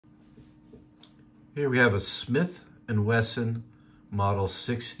Here we have a Smith & Wesson model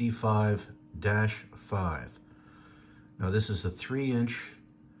 65-5. Now this is a 3-inch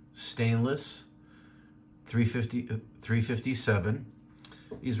stainless 357.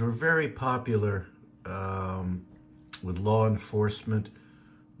 These were very popular with law enforcement,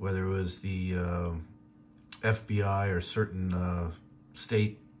 whether it was the FBI or certain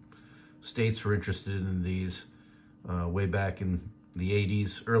states were interested in these way back in the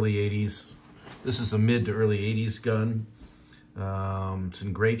 80s, early 80s. This is a mid to early 80s gun. It's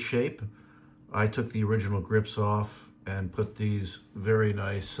in great shape. I took the original grips off and put these very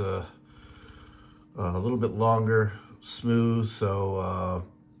nice, a little bit longer, smooth, so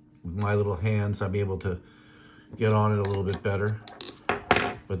with my little hands I'm able to get on it a little bit better.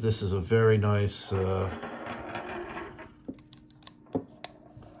 But this is a very nice, I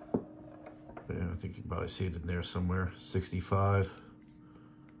think you can probably see it in there somewhere, 65.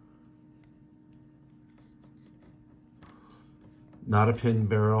 Not a pin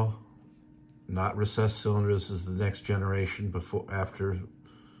barrel, not recessed cylinder. This is the next generation after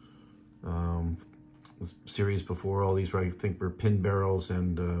the series before. All these, I think, were pin barrels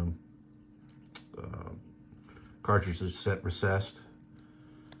and cartridges set recessed.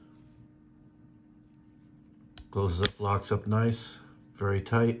 Closes up, locks up nice, very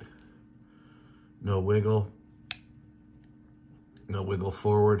tight. No wiggle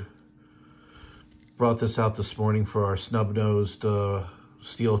forward. Brought this out this morning for our snub-nosed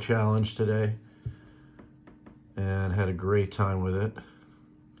steel challenge today and had a great time with it,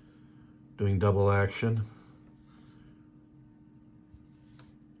 doing double action.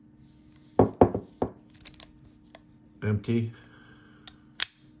 Empty.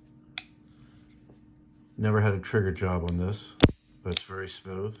 Never had a trigger job on this, but it's very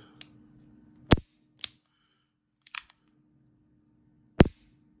smooth.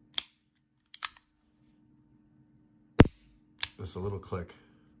 Just a little click,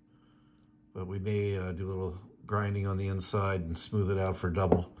 but we may do a little grinding on the inside and smooth it out for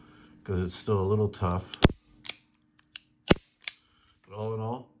double because it's still a little tough. But all in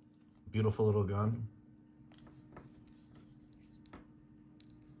all, beautiful little gun.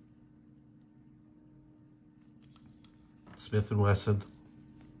 Smith & Wesson,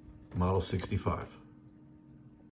 model 65.